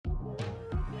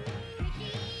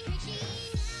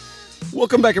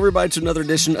Welcome back, everybody, to another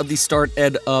edition of the Start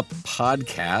Ed Up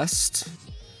podcast.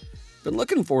 Been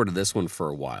looking forward to this one for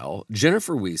a while.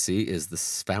 Jennifer Wiese is the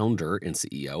founder and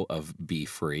CEO of Be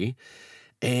Free.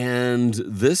 And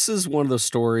this is one of those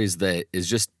stories that is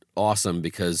just awesome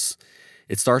because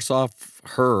it starts off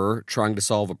her trying to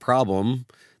solve a problem.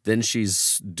 Then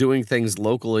she's doing things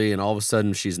locally, and all of a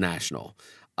sudden she's national.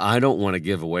 I don't want to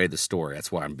give away the story.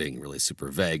 That's why I'm being really super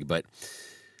vague. But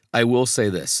I will say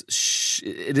this.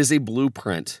 It is a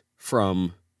blueprint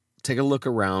from take a look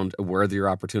around where your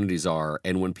opportunities are.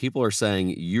 And when people are saying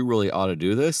you really ought to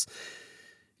do this,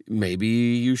 maybe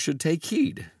you should take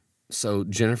heed. So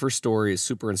Jennifer's story is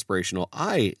super inspirational.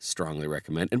 I strongly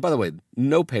recommend, and by the way,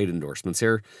 no paid endorsements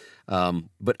here,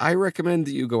 but I recommend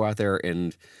that you go out there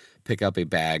and pick up a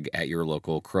bag at your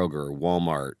local Kroger,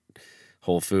 Walmart,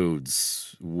 Whole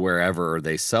Foods, wherever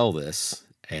they sell this,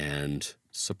 and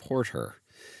support her,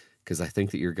 because I think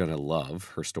that you're going to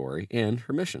love her story and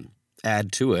her mission.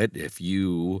 Add to it, if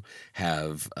you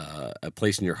have a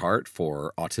place in your heart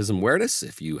for autism awareness,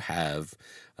 if you have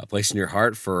a place in your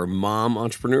heart for mom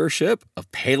entrepreneurship, a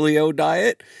paleo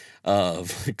diet,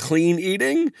 of clean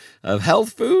eating, of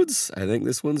health foods, I think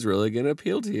this one's really going to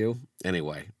appeal to you.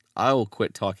 Anyway, I'll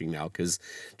quit talking now because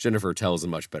Jennifer tells a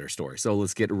much better story. So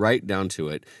let's get right down to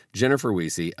it. Jennifer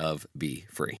Wiese of Be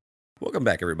Free. Welcome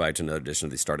back, everybody, to another edition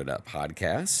of the Started Up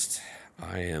podcast.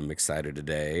 I am excited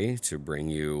today to bring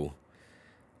you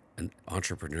an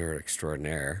entrepreneur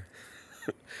extraordinaire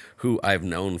who I've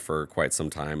known for quite some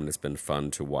time, and it's been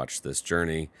fun to watch this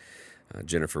journey.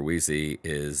 Jennifer Wiese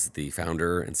is the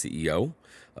founder and CEO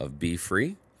of Be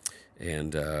Free,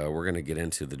 and we're going to get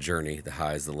into the journey, the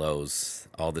highs, the lows,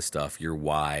 all this stuff, your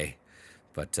why.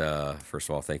 But first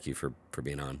of all, thank you for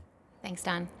being on. Thanks,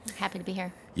 Don. Happy to be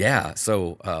here. Yeah,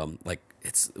 so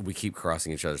we keep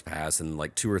crossing each other's paths, and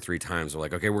like 2 or 3 times we're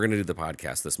like, okay, we're going to do the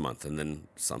podcast this month, and then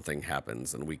something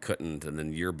happens, and we couldn't, and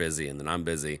then you're busy, and then I'm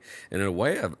busy. And in a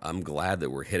way, I'm glad that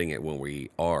we're hitting it when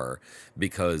we are,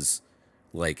 because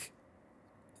like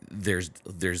there's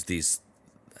these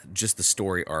just the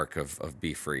story arc of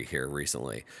Be Free here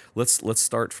recently. Let's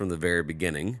start from the very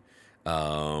beginning.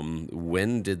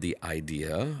 When did the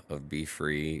idea of Be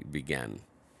Free begin?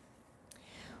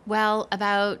 Well,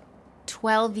 about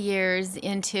 12 years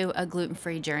into a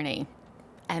gluten-free journey.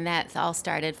 And that all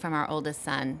started from our oldest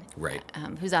son, Right.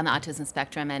 Who's on the autism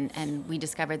spectrum. And we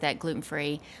discovered that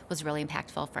gluten-free was really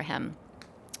impactful for him.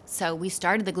 So we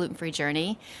started the gluten-free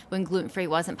journey when gluten-free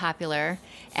wasn't popular.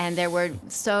 And there were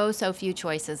so few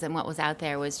choices. And what was out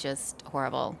there was just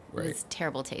horrible. Right. It was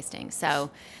terrible tasting.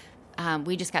 So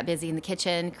we just got busy in the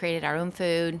kitchen, created our own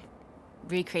food,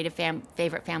 recreated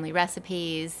favorite family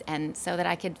recipes, and so that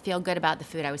I could feel good about the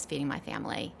food I was feeding my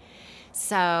family.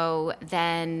 So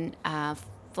then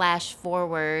flash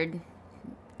forward,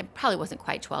 it probably wasn't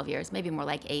quite 12 years, maybe more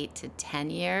like 8 to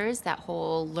 10 years, that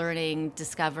whole learning,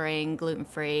 discovering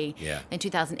gluten-free. Yeah. In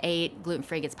 2008,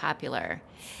 gluten-free gets popular.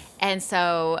 And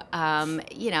so,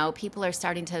 people are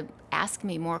starting to ask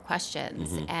me more questions,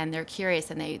 and they're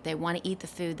curious, and they want to eat the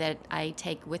food that I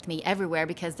take with me everywhere,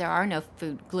 because there are no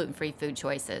gluten-free food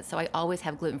choices. So I always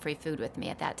have gluten-free food with me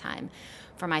at that time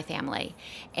for my family.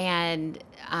 And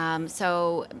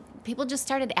so people just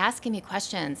started asking me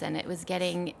questions, and it was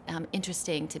getting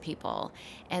interesting to people.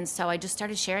 And so I just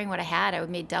started sharing what I had. I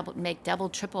would make double,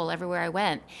 triple everywhere I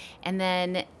went. And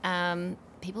then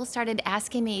people started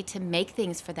asking me to make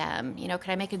things for them. Could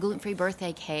I make a gluten-free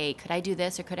birthday cake? Could I do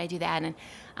this or could I do that? And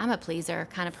I'm a pleaser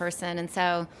kind of person. And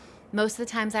so most of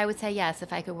the times I would say yes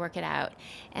if I could work it out.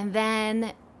 And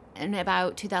then in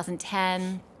about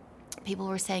 2010, people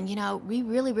were saying, we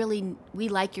we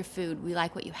like your food. We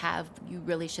like what you have. You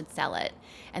really should sell it.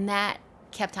 And that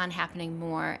kept on happening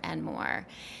more and more.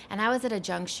 And I was at a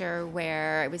juncture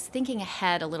where I was thinking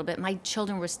ahead a little bit. My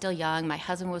children were still young. My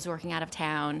husband was working out of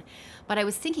town. But I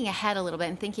was thinking ahead a little bit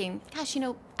and thinking, gosh,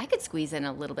 I could squeeze in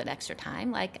a little bit extra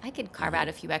time. Like I could carve out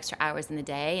a few extra hours in the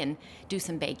day and do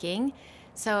some baking.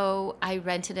 So I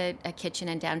rented a kitchen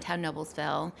in downtown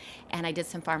Noblesville, and I did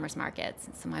some farmers markets.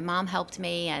 So my mom helped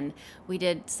me, and we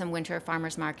did some winter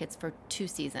farmers markets for 2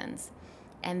 seasons.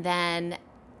 And then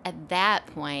at that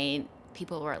point,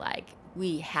 people were like,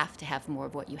 we have to have more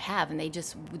of what you have. And they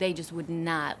just would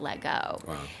not let go.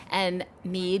 Wow. And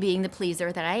me, being the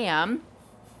pleaser that I am,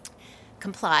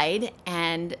 complied.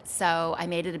 And so I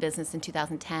made it a business in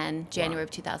 2010, January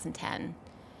of 2010.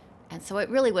 And so it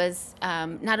really was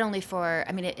not only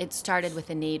it started with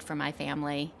a need for my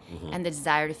family and the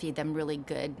desire to feed them really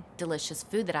good, delicious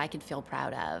food that I could feel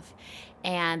proud of,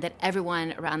 and that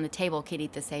everyone around the table could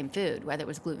eat the same food, whether it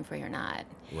was gluten-free or not.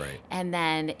 Right. And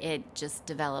then it just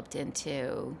developed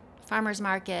into farmer's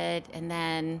market, and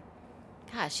then,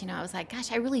 gosh, I was like, gosh,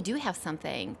 I really do have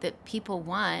something that people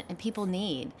want and people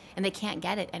need, and they can't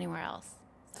get it anywhere else.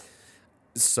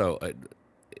 So,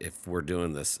 if we're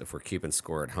doing this, if we're keeping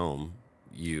score at home,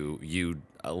 you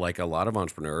like a lot of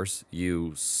entrepreneurs,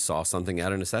 you saw something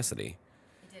out of necessity.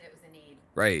 I did. It was a need.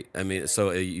 Right. I mean,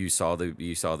 so you saw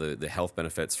the health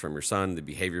benefits from your son, the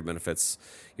behavior benefits.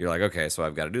 You're like, okay, so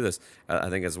I've got to do this. I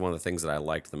think it's one of the things that I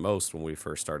liked the most when we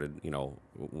first started.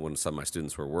 When some of my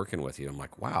students were working with you, I'm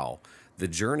like, wow, the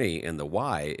journey and the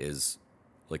why is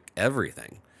like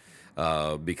everything,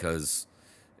 because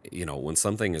when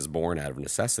something is born out of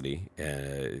necessity,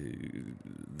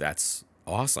 that's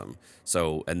awesome.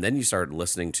 So, and then you started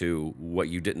listening to what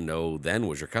you didn't know then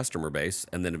was your customer base,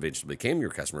 and then eventually became your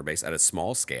customer base at a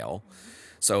small scale.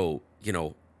 So,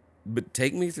 but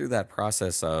take me through that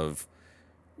process of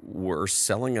we're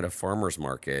selling at a farmer's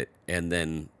market and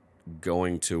then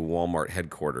going to Walmart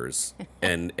headquarters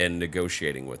and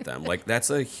negotiating with them. Like that's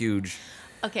a huge.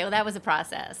 Okay, well, that was a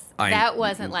process. That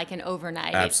wasn't like an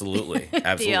overnight Absolutely.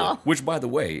 deal. Which, by the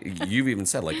way, you've even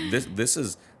said like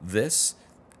this.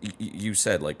 You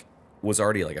said like was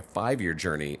already like a 5-year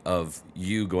journey of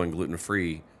you going gluten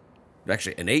free.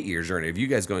 Actually, an 8-year journey of you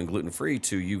guys going gluten free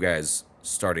to you guys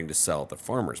starting to sell at the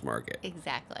farmer's market.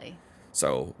 Exactly.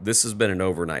 So this has been an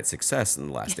overnight success in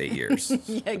the last 8 years.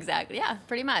 Yeah, exactly. Yeah,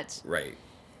 pretty much. Right.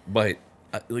 But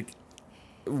like,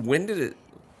 when did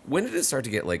it start to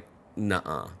get like,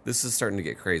 nuh-uh, this is starting to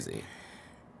get crazy?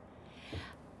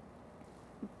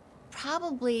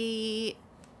 Probably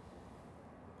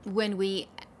when it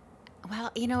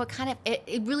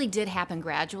really did happen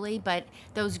gradually, but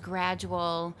those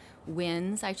gradual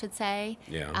wins, I should say,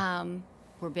 Yeah.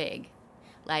 were big.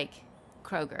 Like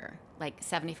Kroger, like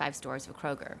 75 stores of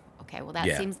Kroger. Okay, well, that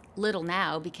Yeah. seems little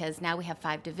now because now we have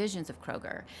 5 divisions of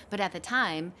Kroger. But at the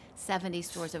time, 70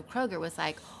 stores of Kroger was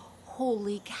like,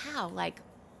 holy cow, like,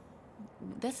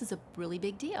 this is a really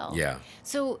big deal. Yeah.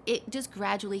 So it just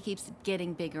gradually keeps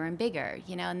getting bigger and bigger,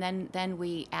 and then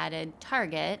we added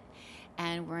Target,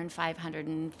 and we're in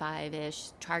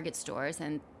 505-ish Target stores,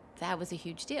 and that was a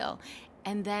huge deal.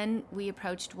 And then we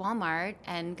approached Walmart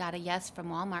and got a yes from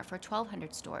Walmart for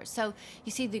 1,200 stores. So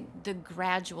you see the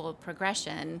gradual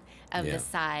progression of Yeah. the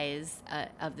size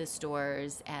of the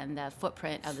stores, and the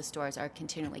footprint of the stores are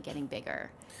continually getting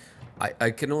bigger.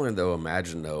 I can only though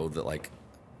imagine though that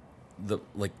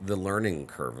the learning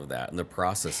curve of that and the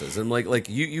processes and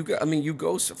you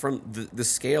go from the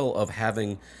scale of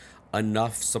having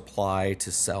enough supply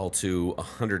to sell to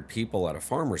 100 people at a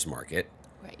farmer's market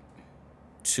Right.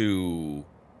 to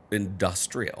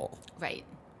industrial. Right.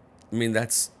 I mean,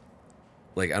 that's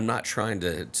like, I'm not trying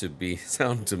to be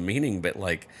sound demeaning, but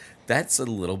like that's a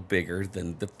little bigger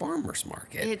than the farmer's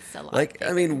market. It's a lot Like,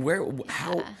 I mean, bigger.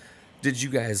 how Yeah. did you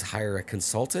guys hire a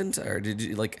consultant, or did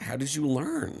you how did you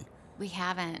learn? We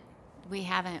haven't. We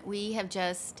haven't.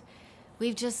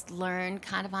 We've just learned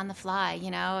kind of on the fly,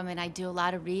 I mean, I do a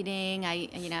lot of reading.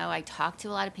 I talk to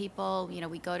a lot of people.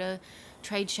 We go to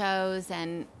trade shows,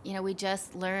 and we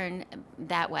just learn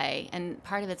that way. And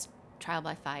part of it's trial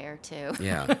by fire too.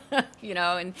 Yeah.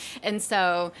 And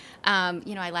so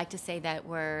I like to say that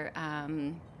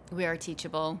we are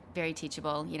teachable, very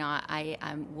teachable.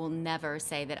 I will never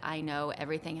say that I know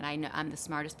everything and I'm the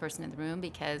smartest person in the room,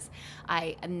 because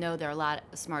I know there are a lot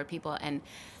of smart people, and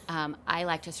I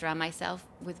like to surround myself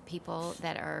with people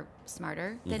that are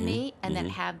smarter than me and that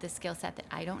have the skill set that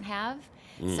I don't have.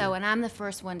 So, and I'm the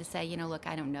first one to say, look,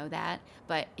 I don't know that,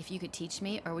 but if you could teach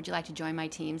me, or would you like to join my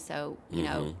team so,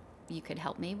 you could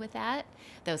help me with that,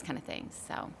 those kind of things.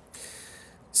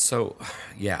 So,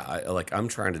 yeah, I'm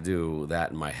trying to do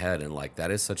that in my head, and like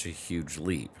that is such a huge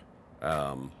leap.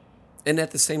 And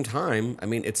at the same time, I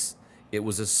mean, it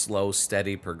was a slow,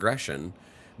 steady progression,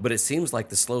 but it seems like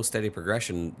the slow, steady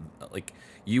progression, like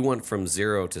you went from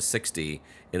 0 to 60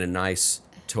 in a nice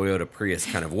Toyota Prius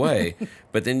kind of way,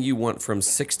 but then you went from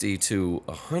 60 to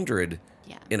 100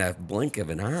 Yeah. in a blink of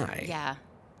an eye. Yeah,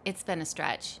 it's been a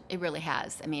stretch. It really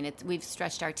has. I mean, we've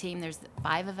stretched our team. There's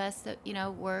 5 of us that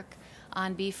work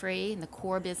on Be Free and the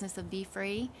core business of Be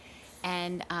Free,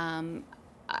 and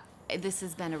this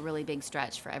has been a really big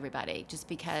stretch for everybody, just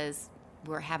because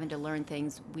we're having to learn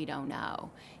things we don't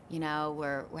know.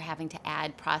 We're having to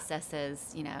add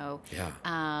processes,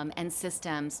 and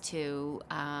systems to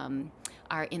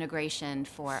our integration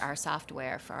for our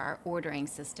software, for our ordering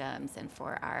systems, and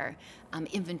for our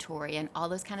inventory, and all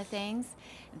those kind of things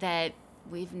that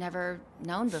we've never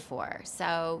known before.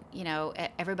 So,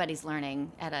 everybody's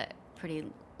learning at a pretty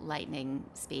lightning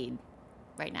speed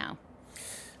right now.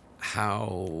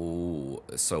 So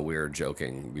we were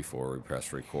joking before we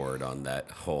pressed record on that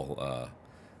whole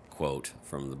quote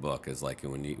from the book is like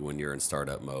when you're in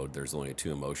startup mode, there's only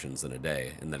two emotions in a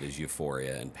day, and that is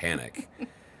euphoria and panic.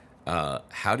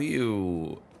 How do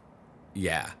you,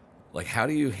 yeah, like how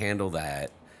do you handle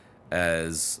that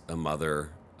as a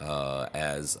mother,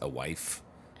 as a wife,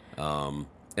 and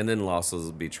then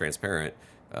also be transparent.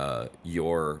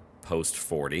 You're post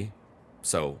 40,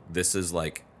 so this is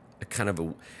like a kind of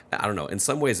a, I don't know. In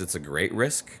some ways, it's a great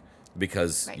risk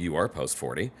because Right. you are post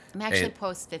 40. I'm actually And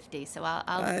post 50, so I'll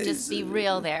I, just be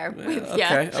real there with you.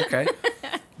 okay, okay.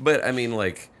 But I mean,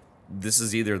 like, this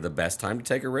is either the best time to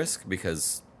take a risk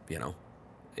because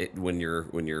when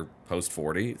you're post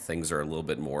 40, things are a little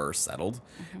bit more settled,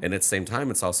 and at the same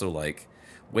time, it's also like,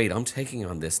 wait, I'm taking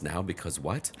on this now because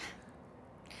what?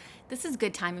 This is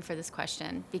good timing for this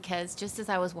question because just as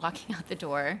I was walking out the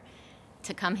door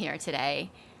to come here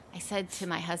today, I said to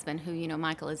my husband, who,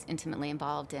 Michael is intimately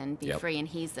involved in Be Yep. Free, and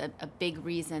he's a big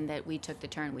reason that we took the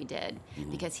turn we did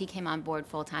because he came on board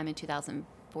full time in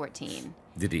 2014.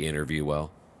 Did he interview well?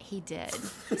 He did.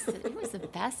 He said it was the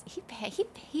best.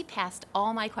 He passed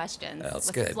all my questions That's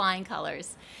with good. flying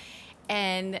colors.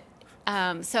 And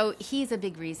so he's a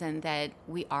big reason that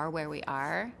we are where we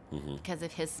are because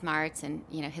of his smarts and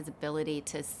his ability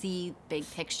to see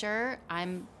big picture.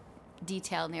 I'm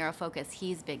detailed, narrow focus.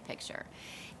 He's big picture.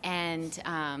 And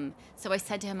so I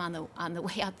said to him on the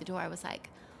way out the door, I was like,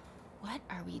 "What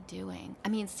are we doing?" I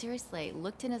mean, seriously,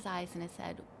 looked in his eyes and I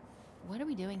said, "What are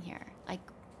we doing here? Like,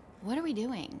 what are we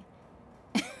doing?"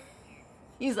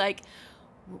 He's like,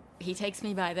 he takes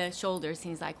me by the shoulders. And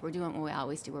he's like, "We're doing what we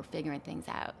always do. We're figuring things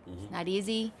out. It's not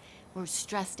easy. We're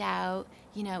stressed out.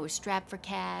 We're strapped for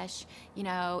cash.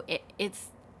 It's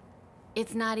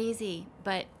not easy,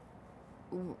 but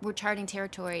we're charting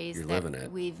territories You're that living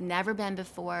it. we've never been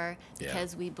before Yeah.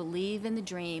 because we believe in the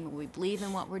dream. We believe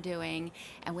in what we're doing,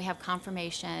 and we have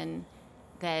confirmation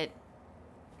that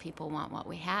people want what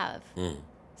we have.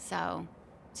 So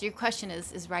your question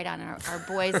is right on. Our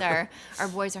boys are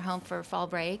home for fall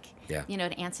break. Yeah.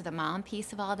 To answer the mom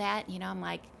piece of all that. I'm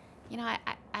like, I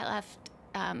left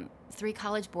 3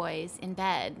 college boys in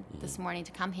bed this morning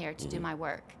to come here to do my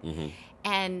work.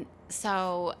 And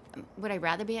so would I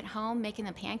rather be at home making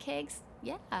the pancakes?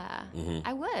 Yeah,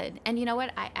 I would. And you know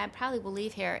what? I probably will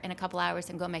leave here in a couple hours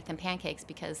and go make them pancakes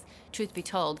because, truth be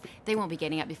told, they won't be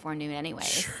getting up before noon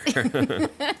anyways.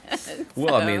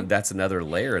 Well, I mean, that's another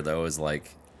layer, though, is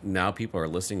like now people are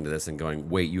listening to this and going,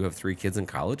 wait, you have 3 kids in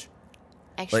college?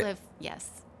 Actually, Like- yes.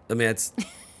 I mean, it's,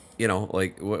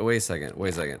 like, wait a second.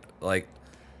 Like,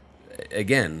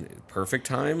 again, perfect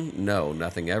time? No,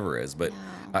 nothing ever is. But No.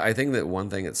 I think that one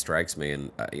thing that strikes me,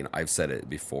 and, I've said it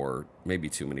before, maybe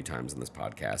too many times in this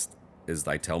podcast, is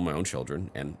I tell my own children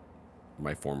and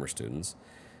my former students,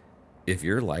 if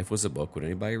your life was a book, would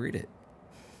anybody read it?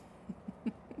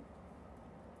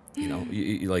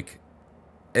 You like,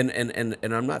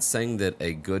 and I'm not saying that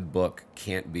a good book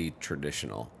can't be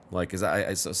traditional. Like, cause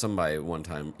I saw somebody one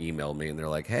time emailed me and they're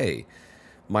like, "Hey,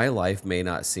 my life may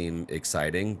not seem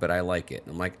exciting, but I like it."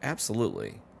 And I'm like,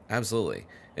 "Absolutely, absolutely."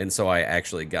 And so I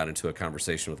actually got into a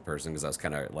conversation with the person because I was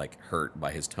kind of like hurt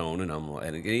by his tone,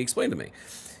 and he explained to me,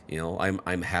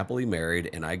 I'm happily married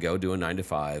and I go do a 9 to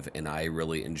 5 and I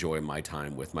really enjoy my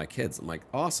time with my kids. I'm like,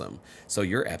 awesome. So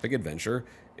your epic adventure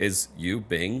is you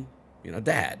being,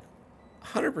 dad,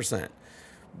 100%.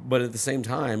 But at the same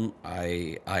time,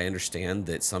 I understand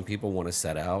that some people want to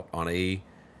set out on a,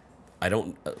 I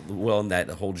don't, well, in that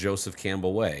whole Joseph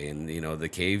Campbell way, and the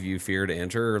cave you fear to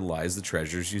enter lies the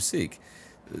treasures you seek.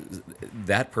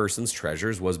 That person's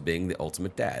treasures was being the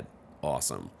ultimate dad.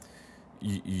 Awesome.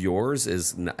 Yours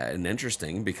is an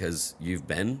interesting because you've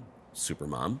been super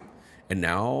mom, and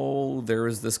now there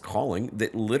is this calling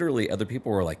that literally other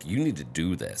people were like, you need to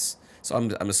do this. So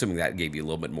I'm assuming that gave you a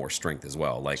little bit more strength as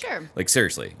well. Like, Sure. like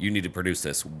seriously, you need to produce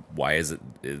this. Why is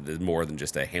it more than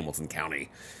just a Hamilton County,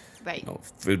 Right.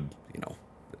 food,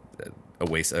 a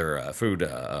waste or a food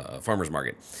farmer's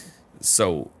market?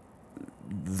 So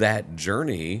that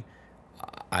journey,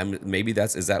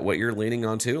 is that what you're leaning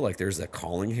on too? Like, there's a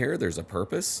calling here, there's a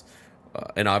purpose,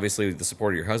 and obviously with the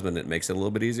support of your husband, it makes it a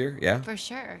little bit easier. Yeah. For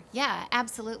sure. Yeah,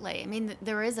 absolutely. I mean,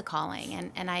 there is a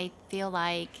calling, and I feel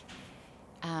like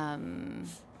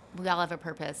we all have a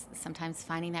purpose. Sometimes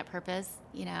finding that purpose,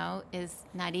 is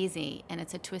not easy, and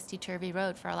it's a twisty, turvy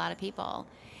road for a lot of people.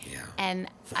 Yeah. And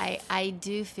I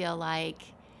do feel like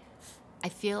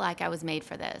I was made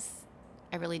for this.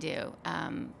 I really do.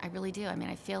 I really do. I mean,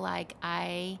 I feel like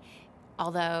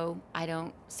although I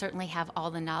don't certainly have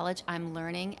all the knowledge, I'm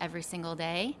learning every single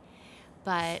day,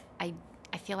 but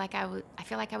I feel like I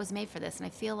feel like I was made for this, and I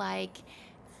feel like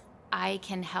I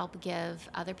can help give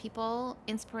other people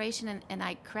inspiration. And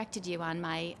I corrected you on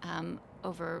my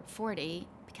over 40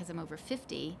 because I'm over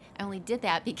 50. I only did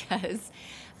that because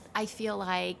I feel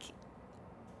like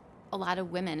a lot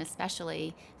of women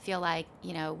especially feel like,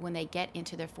 when they get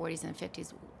into their 40s and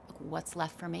 50s, what's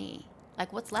left for me?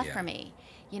 Like, what's left for me?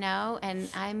 And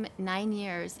I'm 9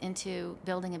 years into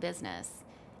building a business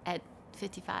at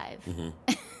 55.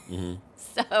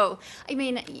 So,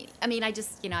 I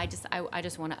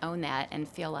just want to own that and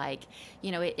feel like,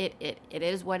 it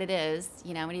is what it is.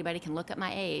 Anybody can look at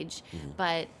my age,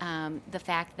 but the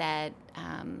fact that,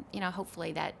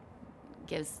 hopefully that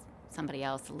gives somebody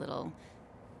else a little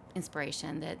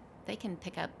inspiration that they can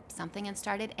pick up something and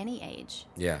start at any age.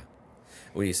 Yeah.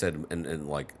 When you said, and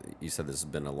like you said, this has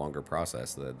been a longer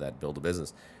process, that build a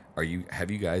business.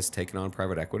 Have you guys taken on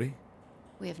private equity?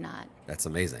 We have not. That's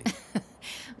amazing.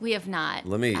 We have not.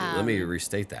 Let me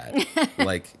restate that.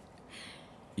 Like,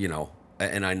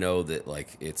 and I know that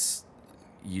like it's,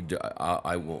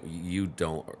 I won't, you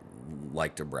don't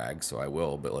like to brag, so I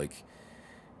will, but like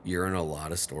you're in a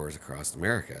lot of stores across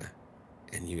America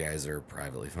and you guys are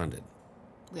privately funded.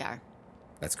 We are.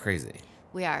 That's crazy.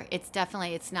 We are. It's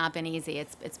not been easy.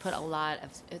 It's put a lot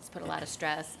of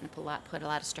stress and put a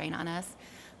lot of strain on us.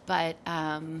 But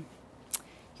I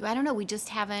don't know.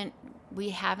 We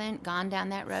haven't gone down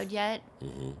that road yet.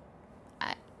 Mm-hmm.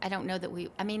 I don't know that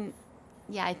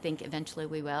I think eventually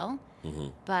we will. Mm-hmm.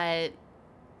 But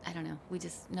I don't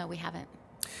know. We haven't.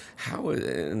 How,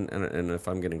 and if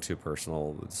I'm getting too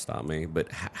personal, stop me.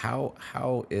 But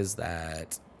how is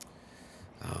that?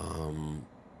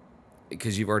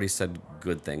 Because you've already said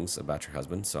good things about your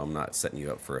husband, so I'm not setting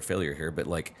you up for a failure here. But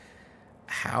like,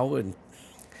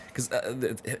 because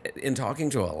in talking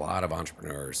to a lot of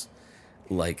entrepreneurs,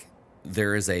 like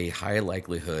there is a high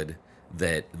likelihood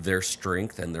that their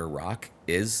strength and their rock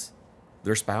is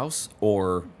their spouse,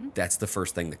 or that's the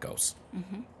first thing that goes.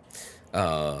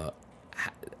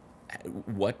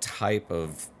 What type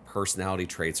of personality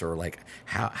traits, or like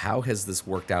how has this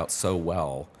worked out so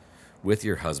well with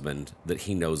your husband that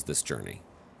he knows this journey?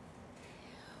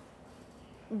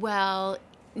 Well,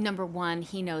 number one,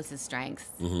 he knows his strengths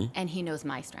and he knows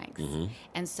my strengths.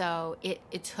 And so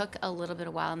it took a little bit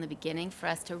of while in the beginning for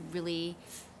us to really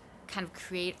kind of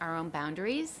create our own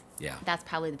boundaries. Yeah. That's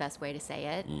probably the best way to say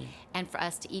it. And for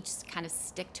us to each kind of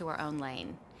stick to our own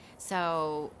lane.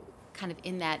 So kind of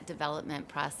in that development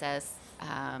process,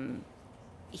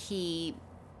 he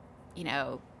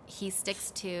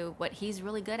sticks to what he's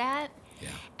really good at. Yeah.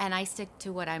 And I stick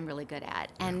to what I'm really good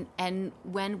at. And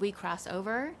when we cross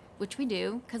over, which we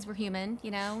do because we're human,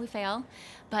 we fail,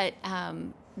 but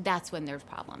that's when there's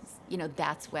problems.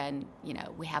 That's when,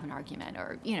 we have an argument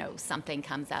or, something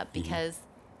comes up because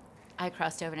I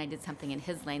crossed over and I did something in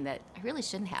his lane that I really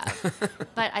shouldn't have.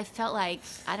 But I felt like,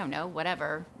 I don't know,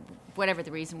 whatever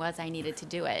the reason was, I needed to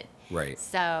do it. Right.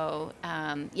 So,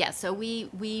 so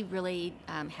we really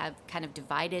have kind of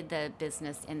divided the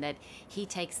business in that he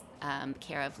takes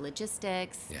care of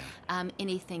logistics,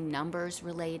 anything numbers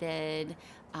related,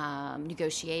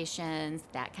 negotiations,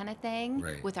 that kind of thing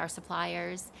with our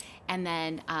suppliers. And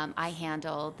then I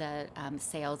handle the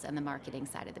sales and the marketing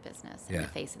side of the business and the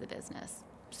face of the business.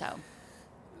 So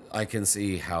I can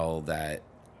see how that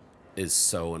is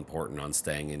so important on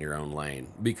staying in your own lane,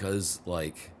 because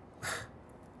like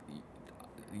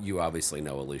you obviously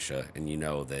know Alicia, and you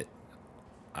know that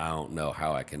I don't know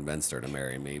how I convinced her to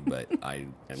marry me, but I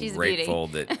am grateful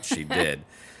that she did.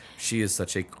 She is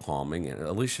such a calming, and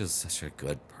Alicia is such a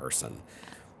good person.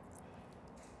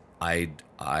 I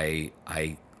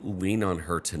lean on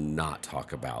her to not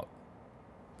talk about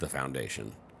the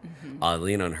foundation. I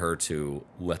lean on her to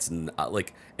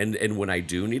and when I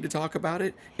do need to talk about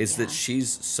it, it's that she's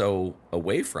so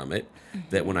away from it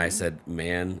that when I said,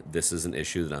 man, this is an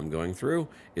issue that I'm going through,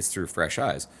 it's through fresh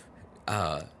eyes.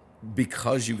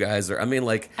 Because you guys are, I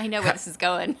know where this is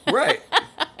going. Right.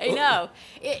 I know.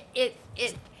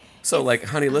 So like,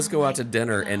 honey, let's go out to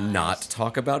dinner and not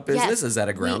talk about business. Yes, is that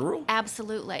a ground rule?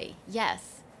 Absolutely.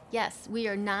 Yes. We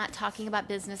are not talking about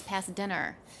business past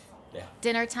dinner. Yeah.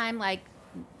 Dinner time,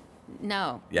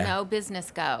 no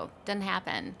business go. Doesn't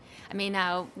happen.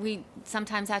 Now we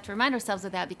sometimes have to remind ourselves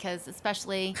of that because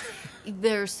especially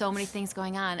there's so many things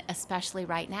going on, especially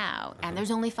right now. And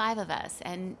there's only 5 of us.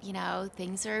 And,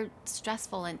 things are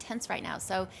stressful and tense right now.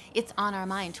 So it's on our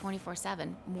mind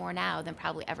 24/7, more now than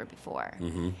probably ever before.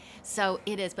 So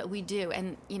it is, but we do.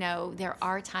 And, there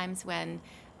are times when,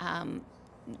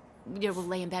 we'll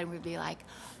lay in bed and we'd be like,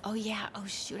 oh, yeah, oh,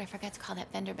 shoot, I forgot to call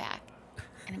that vendor back.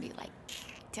 And I'd be like,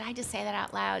 did I just say that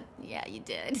out loud? Yeah, you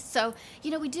did. So,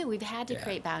 we do. We've had to Yeah.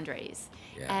 create boundaries.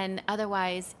 Yeah. And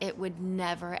otherwise, it would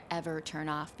never, ever turn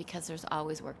off because there's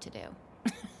always work to do.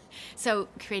 So,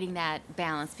 creating that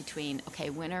balance between, okay,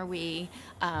 when are we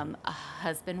a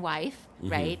husband, wife,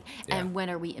 right? Yeah. And when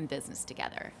are we in business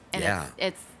together? And Yeah.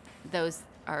 it's those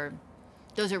are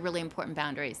really important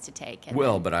boundaries to take. And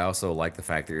Well, then- but I also like the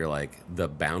fact that you're like the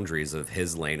boundaries of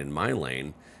his lane and my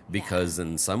lane, because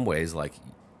in some ways, like,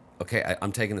 okay,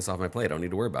 I'm taking this off my plate. I don't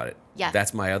need to worry about it. Yeah.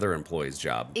 That's my other employee's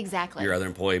job. Exactly. Your other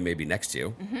employee may be next to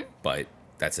you, but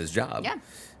that's his job. Yeah.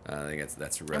 I think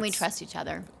that's and we trust each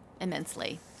other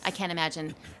immensely. I can't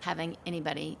imagine having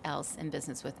anybody else in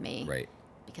business with me. Right.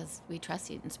 Because we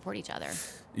trust you and support each other.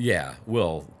 Yeah.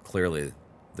 Well, clearly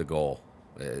the goal.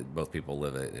 Both people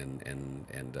live it,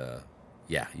 and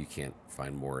yeah, you can't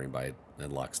find more anybody in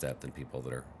lockstep than people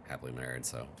that are happily married.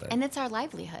 So. And it's our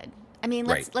livelihood. I mean,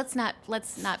 let's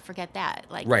not forget that.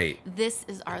 Like, Right. This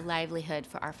is our livelihood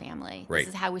for our family. Right.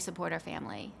 This is how we support our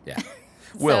family. Yeah.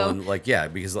 Well, and like, yeah,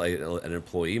 because like an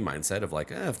employee mindset of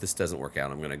like, if this doesn't work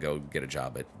out, I'm going to go get a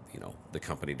job at, the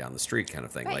company down the street kind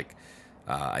of thing. Right. Like,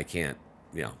 I can't,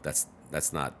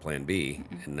 that's not plan B,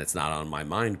 and it's not on my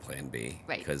mind plan B.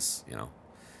 Right. Because,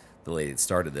 the lady that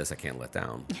started this, I can't let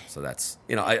down. So that's,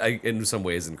 I in some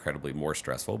ways incredibly more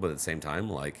stressful, but at the same time,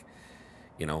 like,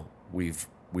 we've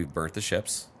burnt the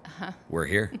ships. We're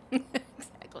here.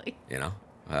 Exactly.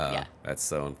 Yeah. That's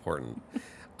so important.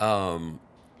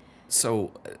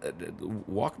 So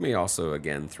walk me also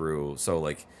again through, so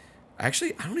like,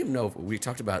 actually, I don't even know if we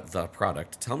talked about the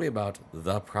product. Tell me about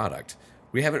the product.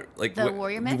 We haven't, like, The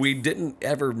Warrior Mix? we didn't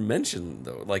ever mention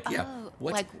though, like, yeah, Oh,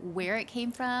 what, like where it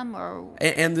came from, or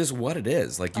and this what it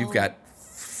is. Like, you've Oh. got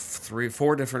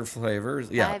 4 different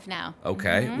flavors. Yeah. 5 now.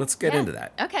 Okay. Let's get Yeah. into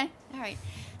that. Okay. All right.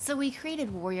 So we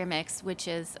created Warrior Mix, which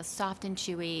is a soft and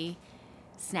chewy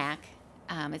snack.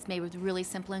 It's made with really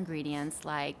simple ingredients,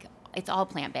 like it's all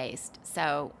plant-based.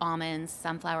 So almonds,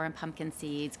 sunflower and pumpkin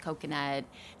seeds, coconut.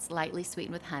 It's lightly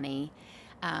sweetened with honey.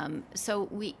 So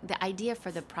the idea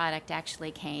for the product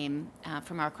actually came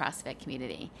from our CrossFit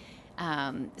community.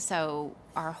 So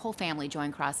our whole family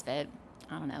joined CrossFit,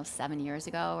 I don't know, 7 years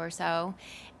ago or so.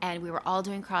 And we were all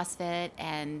doing CrossFit,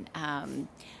 and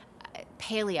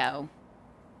paleo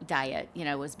diet,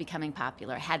 was becoming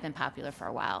popular, had been popular for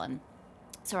a while. And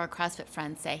so our CrossFit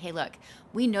friends say, hey, look,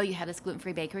 we know you have this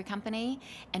gluten-free bakery company,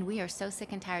 and we are so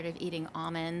sick and tired of eating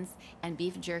almonds and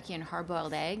beef jerky and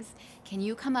hard-boiled eggs. Can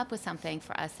you come up with something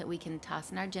for us that we can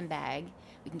toss in our gym bag,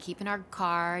 we can keep in our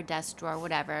car, desk drawer,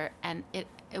 whatever, and it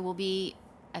will be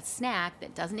a snack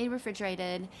that doesn't need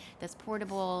refrigerated, that's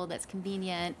portable, that's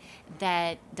convenient,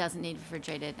 that doesn't need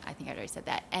refrigerated, I think I already said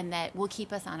that, and that will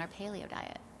keep us on our paleo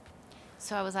diet.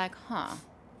 So I was like,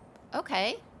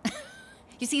 okay.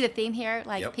 You see the theme here?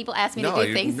 Like, Yep. people ask me to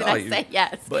do things, and I say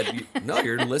yes. But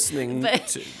you're listening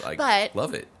to, like, but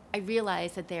love it. I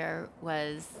realized that there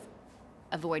was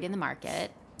a void in the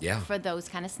market Yeah. for those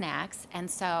kind of snacks.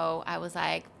 And so I was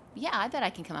like, yeah, I bet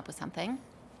I can come up with something.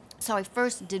 So I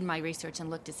first did my research and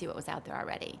looked to see what was out there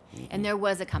already. And there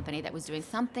was a company that was doing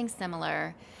something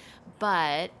similar,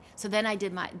 but so then I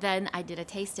did a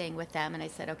tasting with them, and I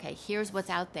said, okay, here's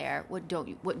what's out there. What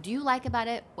do you like about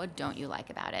it? What don't you like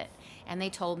about it? And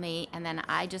they told me, and then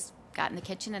I just got in the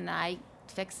kitchen and I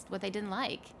fixed what they didn't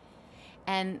like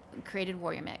and created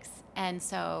Warrior Mix. And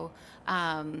so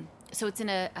so it's in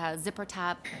a zipper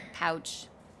top pouch,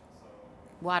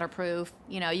 waterproof.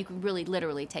 You can really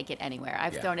literally take it anywhere.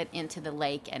 I've thrown it into the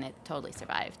lake and it totally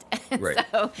survived. Right.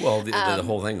 So, well, the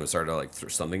whole thing was started like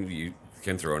something you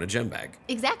can throw in a gym bag.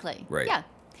 exactly. Right. Yeah.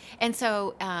 And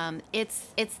so it's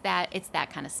that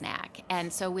kind of snack.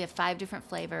 And so we have 5 different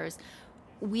flavors.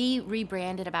 We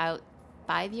rebranded about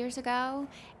 5 years ago,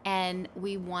 and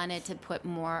we wanted to put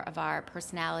more of our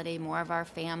personality, more of our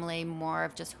family, more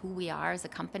of just who we are as a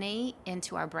company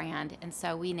into our brand. And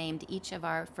so we named each of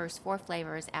our first 4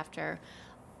 flavors after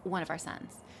one of our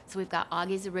sons. So we've got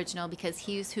Augie's Original because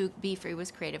he's who Be Free was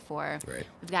created for. Right.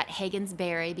 We've got Hagen's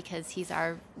Berry because he's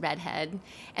our redhead.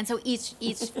 And so each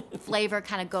flavor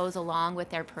kind of goes along with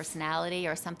their personality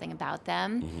or something about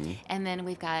them. Mm-hmm. And then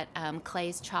we've got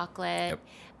Clay's Chocolate,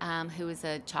 who is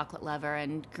a chocolate lover,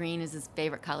 and green is his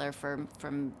favorite color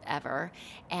from ever.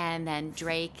 And then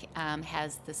Drake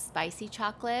has the spicy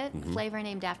chocolate flavor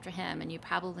named after him, and you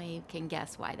probably can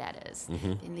guess why that is.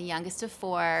 And the youngest of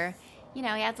 4, he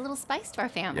adds a little spice to our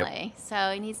family.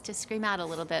 So he needs to scream out a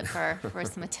little bit for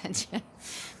some attention.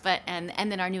 But and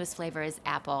then our newest flavor is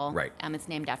apple. Right. It's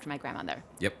named after my grandmother.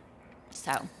 Yep.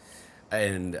 So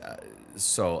And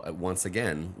so once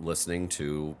again, listening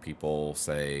to people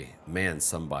say, man,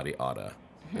 somebody oughta.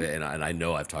 And I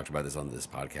know I've talked about this on this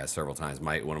podcast several times.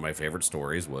 One of my favorite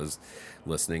stories was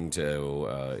listening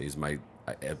to he's my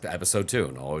episode 2,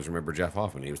 and I'll always remember Jeff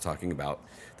Hoffman. He was talking about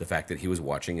the fact that he was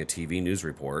watching a TV news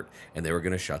report, and they were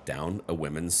going to shut down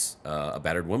a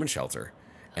battered women's shelter.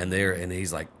 And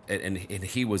he's like, and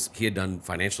he had done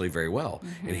financially very well,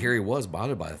 and here he was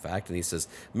bothered by the fact, and he says,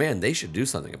 "Man, they should do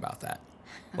something about that,"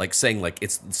 like saying like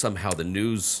it's somehow the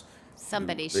news.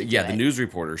 Somebody should. Yeah, the news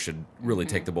reporter should really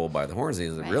take the bull by the horns. He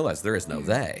doesn't realize there is no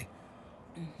they.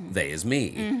 They is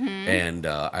me, and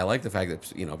I like the fact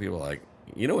that people are like,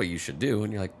 you know what you should do,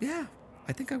 and you're like, yeah,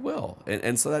 I think I will,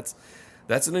 and so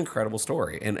that's an incredible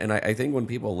story, and I think when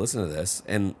people listen to this,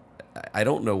 and I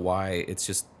don't know why, it's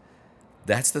just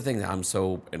that's the thing that I'm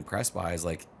so impressed by is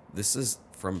like this is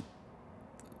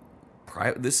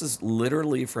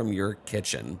literally from your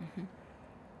kitchen,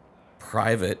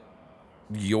 private,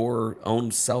 your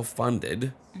own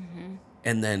self-funded,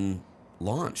 and then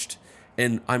launched.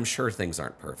 And I'm sure things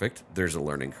aren't perfect. There's a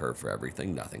learning curve for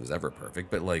everything. Nothing's ever perfect.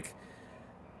 But like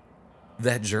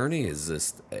that journey is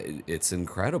just, it's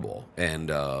incredible.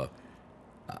 And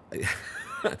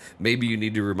maybe you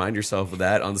need to remind yourself of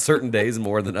that on certain days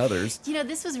more than others.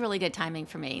 This was really good timing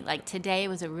for me. Like today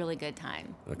was a really good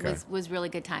time. Okay. Was really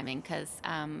good timing because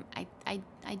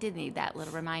I did need that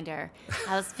little reminder.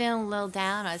 I was feeling a little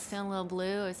down. I was feeling a little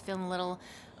blue. I was feeling a little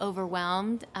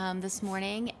overwhelmed this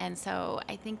morning, and so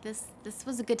I think this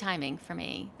was a good timing for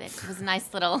me. It was a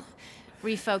nice little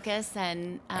refocus,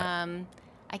 and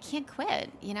I can't quit.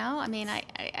 I mean, I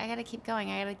got to keep going.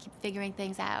 I got to keep figuring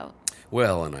things out.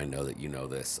 Well, and I know that you know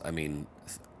this. I mean,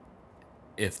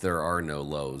 if there are no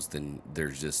lows, then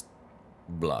there's just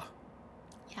blah.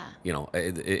 Yeah.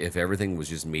 If everything was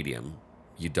just medium,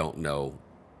 you don't know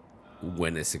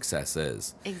when a success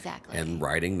is. Exactly. And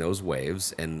riding those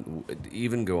waves and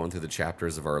even going through the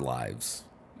chapters of our lives,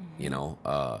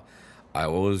 I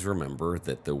always remember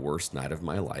that the worst night of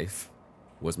my life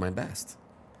was my best.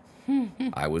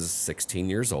 I was 16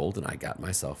 years old and I got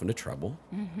myself into trouble,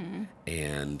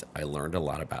 and I learned a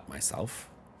lot about myself.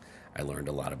 I learned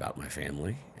a lot about my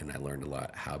family, and I learned a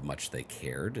lot how much they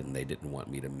cared and they didn't want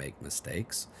me to make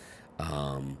mistakes.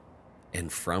 And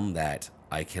from that,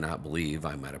 I cannot believe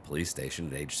I'm at a police station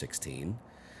at age 16.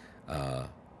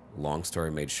 Long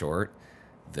story made short,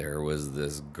 there was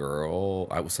this girl.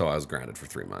 So I was grounded for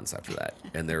 3 months after that.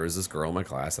 And there was this girl in my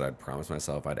class that I'd promised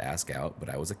myself I'd ask out, but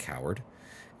I was a coward.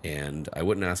 And I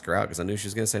wouldn't ask her out because I knew she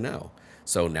was going to say no.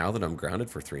 So now that I'm grounded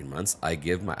for 3 months, I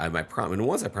give my promise. And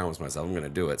once I promised myself I'm going to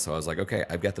do it, so I was like, okay,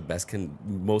 I've got the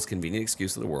most convenient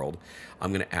excuse in the world.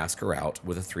 I'm going to ask her out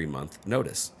with a 3-month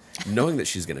notice, knowing that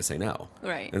she's going to say no.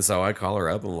 Right. And so I call her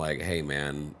up. I'm like, hey,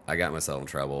 man, I got myself in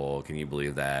trouble. Can you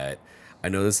believe that? I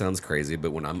know this sounds crazy,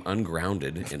 but when I'm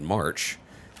ungrounded in March,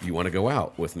 you want to go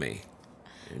out with me?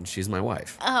 And she's my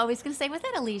wife. Oh, I was going to say, was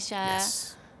that Alicia?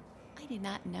 Yes. I did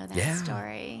not know that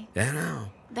story. Yeah, I know.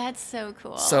 That's so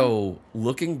cool. So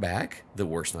looking back, the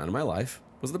worst night of my life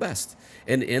was the best.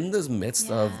 And in the midst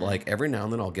of like every now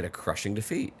and then I'll get a crushing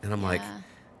defeat. And I'm like,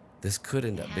 this could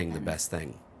end up being the best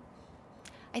thing.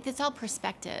 It's all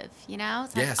perspective,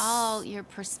 It's Yes. like all your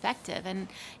perspective. And,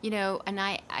 and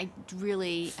I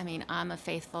really, I'm a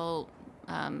faithful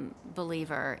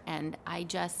believer. And I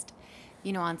just,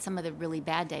 on some of the really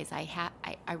bad days,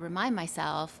 I remind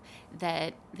myself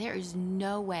that there is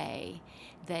no way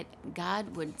that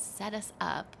God would set us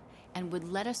up and would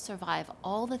let us survive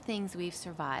all the things we've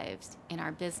survived in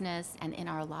our business and in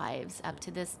our lives up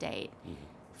to this date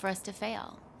for us to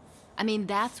fail. I mean,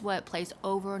 that's what plays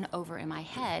over and over in my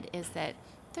head is that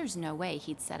there's no way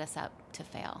he'd set us up to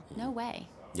fail. No way.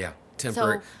 Yeah.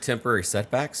 Temporary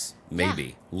setbacks?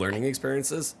 Maybe. Learning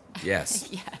experiences? Yes.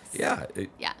 Yes.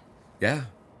 Yeah. Yeah.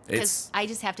 Because I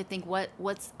just have to think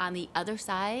what's on the other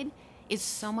side is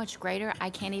so much greater. I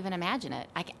can't even imagine it.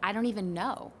 I don't even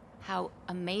know how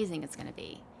amazing it's going to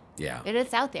be. Yeah.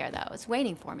 It's out there, though. It's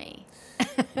waiting for me.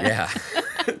 Yeah.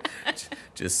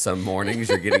 Just some mornings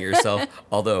you're getting yourself.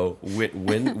 Although,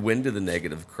 when do the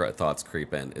negative thoughts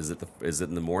creep in? Is it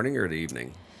in the morning or the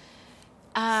evening?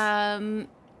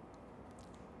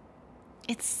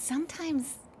 It's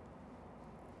sometimes.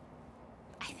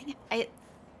 I think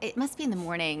it must be in the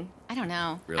morning. I don't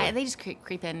know. Really? They just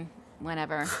creep in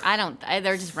whenever.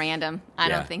 They're just random. I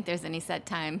don't think there's any set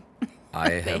time.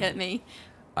 They hit me.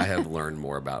 I have learned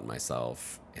more about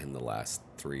myself in the last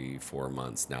 3-4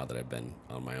 months now that I've been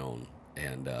on my own,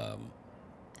 and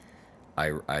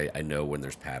I know when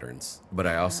there's patterns. But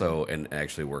I also, and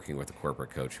actually working with a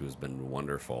corporate coach who has been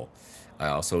wonderful, I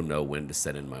also know when to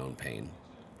sit in my own pain.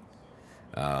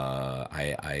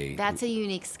 I That's a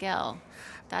unique skill.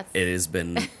 That's it has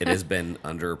been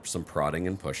under some prodding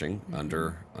and pushing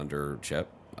under Chip,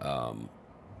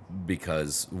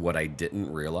 because what I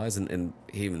didn't realize, and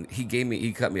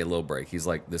he cut me a little break. He's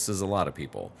like, this is a lot of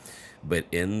people, but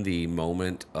in the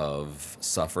moment of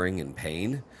suffering and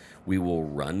pain, we will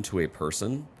run to a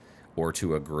person or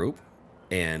to a group,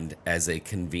 and as a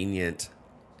convenient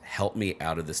help me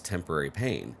out of this temporary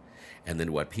pain. And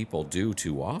then what people do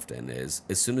too often is,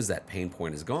 as soon as that pain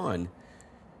point is gone,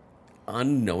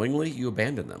 unknowingly you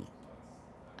abandon them.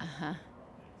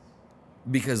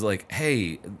 Because like,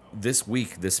 hey, this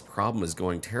week this problem is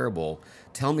going terrible.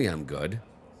 Tell me I'm good.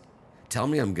 Tell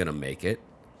me I'm gonna make it.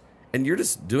 And you're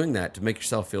just doing that to make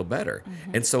yourself feel better.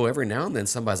 And so every now and then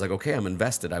somebody's like, okay, I'm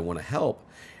invested, I want to help.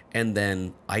 And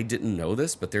then I didn't know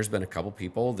this, but there's been a couple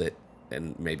people that,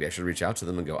 and maybe I should reach out to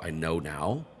them and go, I know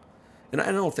now. And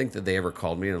I don't think that they ever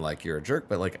called me and like, you're a jerk,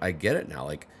 but like, I get it now.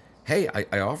 Like, hey,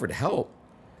 I offered help,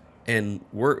 and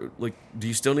we're like, do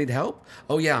you still need help?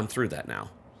 Oh yeah, I'm through that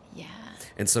now. yeah.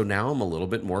 And so now I'm a little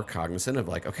bit more cognizant of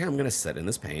like, okay, I'm going to sit in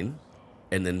this pain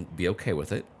and then be okay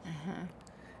with it.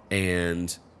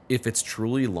 And if it's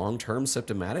truly long-term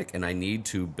symptomatic and I need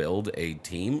to build a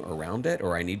team around it,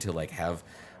 or I need to like have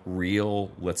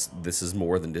real, this is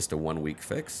more than just a 1 week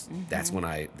fix. That's when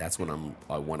I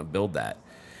want to build that.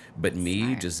 But me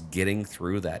Smart. just getting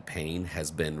through that pain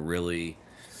has been really,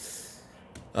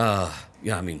 yeah,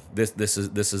 I mean, this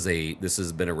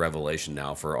has been a revelation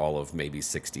now for all of maybe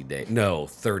 60 days. No,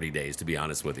 30 days, to be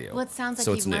honest with you. Well, it sounds like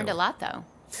So you've it's learned new. a lot, though,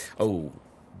 Oh,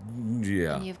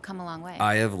 yeah. and you've come a long way.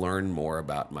 I have learned more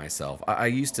about myself. I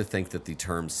used to think that the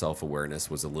term self-awareness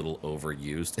was a little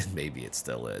overused, and maybe it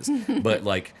still is. But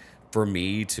like, for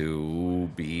me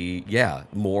to be,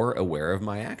 more aware of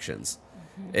my actions.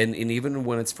 And even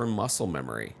when it's from muscle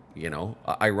memory,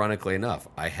 ironically enough,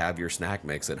 I have your snack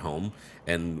mix at home.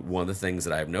 And one of the things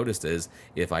that I've noticed is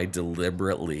if I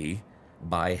deliberately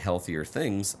buy healthier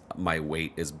things, my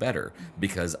weight is better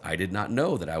because I did not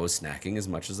know that I was snacking as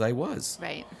much as I was.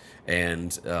 Right.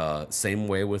 And same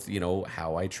way with,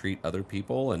 how I treat other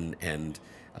people. And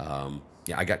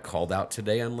I got called out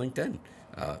today on LinkedIn.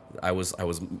 I was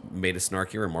made a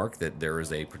snarky remark that there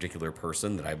is a particular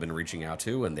person that I've been reaching out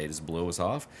to, and they just blew us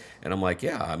off. And I'm like,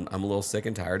 yeah, I'm a little sick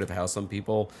and tired of how some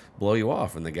people blow you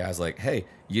off. And the guy's like, hey,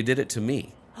 you did it to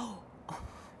me.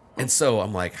 And so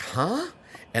I'm like, huh?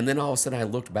 And then all of a sudden I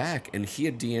looked back, and he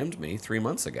had DM'd me 3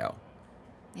 months ago.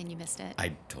 And you missed it.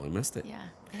 I totally missed it. Yeah,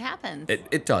 it happens.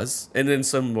 It does. And in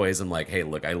some ways I'm like, hey,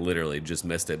 look, I literally just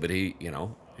missed it. But he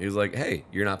was like, hey,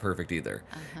 you're not perfect either.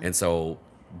 And so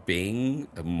being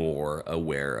more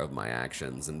aware of my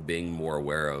actions and being more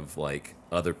aware of like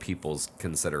other people's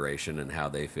consideration and how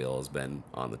they feel has been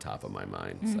on the top of my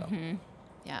mind. So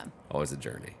Yeah. always a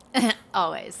journey.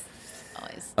 Always.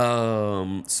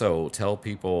 So tell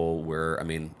people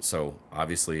so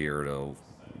obviously you're at a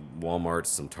Walmart,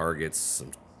 some Targets,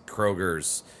 some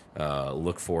Kroger's.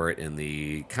 Look for it in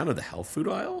the kind of the health food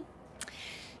aisle.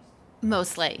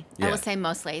 Mostly. Yeah. I will say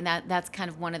mostly. And that's kind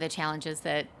of one of the challenges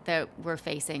that we're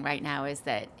facing right now, is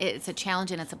that it's a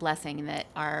challenge and it's a blessing, in that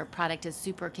our product is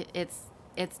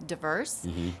it's diverse.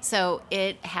 So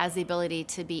it has the ability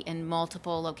to be in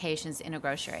multiple locations in a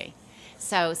grocery.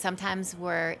 So sometimes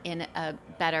we're in a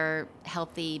better,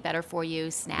 healthy, better for you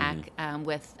snack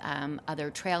with other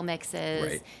trail mixes,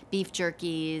 Right. beef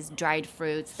jerkies, dried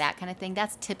fruits, that kind of thing.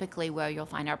 That's typically where you'll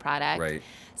find our product. Right.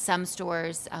 Some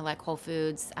stores, like Whole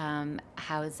Foods,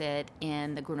 house it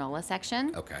in the granola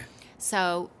section. Okay.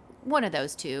 So one of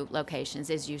those two locations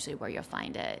is usually where you'll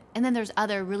find it. And then there's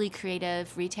other really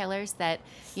creative retailers that,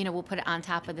 will put it on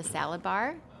top of the salad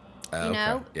bar.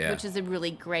 Yeah. Which is a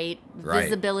really great Right.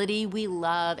 visibility. We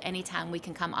love anytime we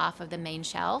can come off of the main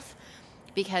shelf,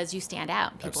 because you stand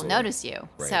out. People Absolutely. notice you.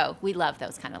 Right. So we love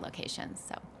those kind of locations.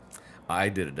 So I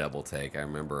did a double take. I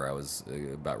remember I was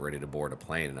about ready to board a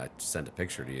plane, and I sent a big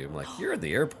picture to you. I'm like, you're at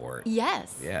the airport.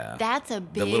 yes, Yeah. that's a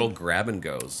big The little grab and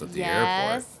goes at the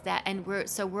airport.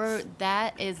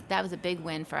 yes. That was a big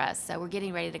win for us. So we're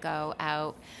getting ready to go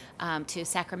out to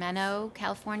Sacramento,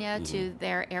 California, Mm-hmm. to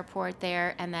their airport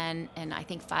there, and then in I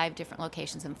think 5 different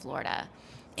locations in Florida,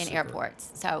 in Super.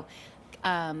 airports. So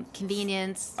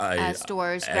convenience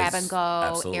stores, as- grab and go,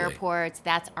 absolutely. airports.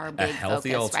 That's our A big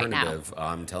healthy focus right now. alternative,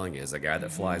 I'm telling you, as a guy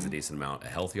that flies a decent amount, a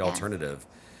healthy alternative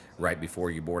right before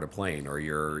you board a plane, or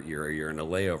you're in a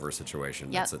layover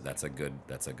situation. Yep. That's a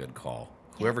good call.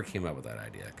 Whoever came up with that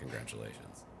idea,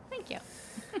 congratulations. Thank you.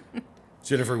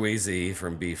 Jennifer Weezy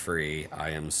from Be Free, I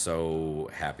am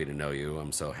so happy to know you.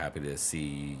 I'm so happy to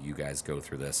see you guys go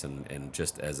through this, and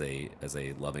just as a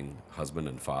loving husband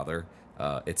and father,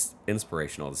 it's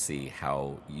inspirational to see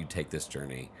how you take this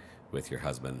journey with your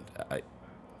husband.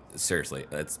 Seriously,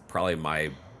 that's probably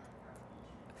my.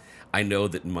 I know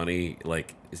that money,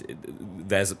 like,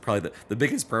 that's probably the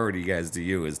biggest priority you guys to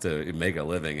you is to make a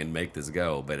living and make this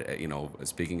go. But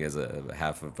speaking as a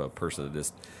half of a person that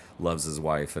just loves his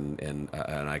wife, and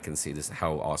I can see just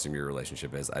how awesome your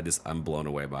relationship is. I'm blown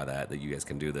away by that you guys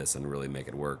can do this and really make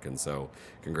it work. And so,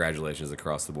 congratulations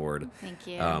across the board. Thank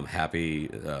you. Happy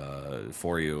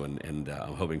for you, and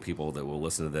I'm hoping people that will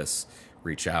listen to this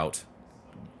reach out,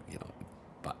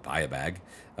 buy a bag,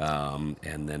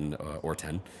 and then or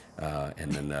 10,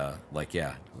 and then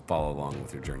follow along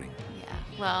with your journey. Yeah.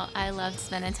 Well, I loved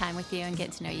spending time with you and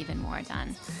getting to know you even more,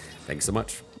 Don. Thanks so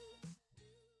much.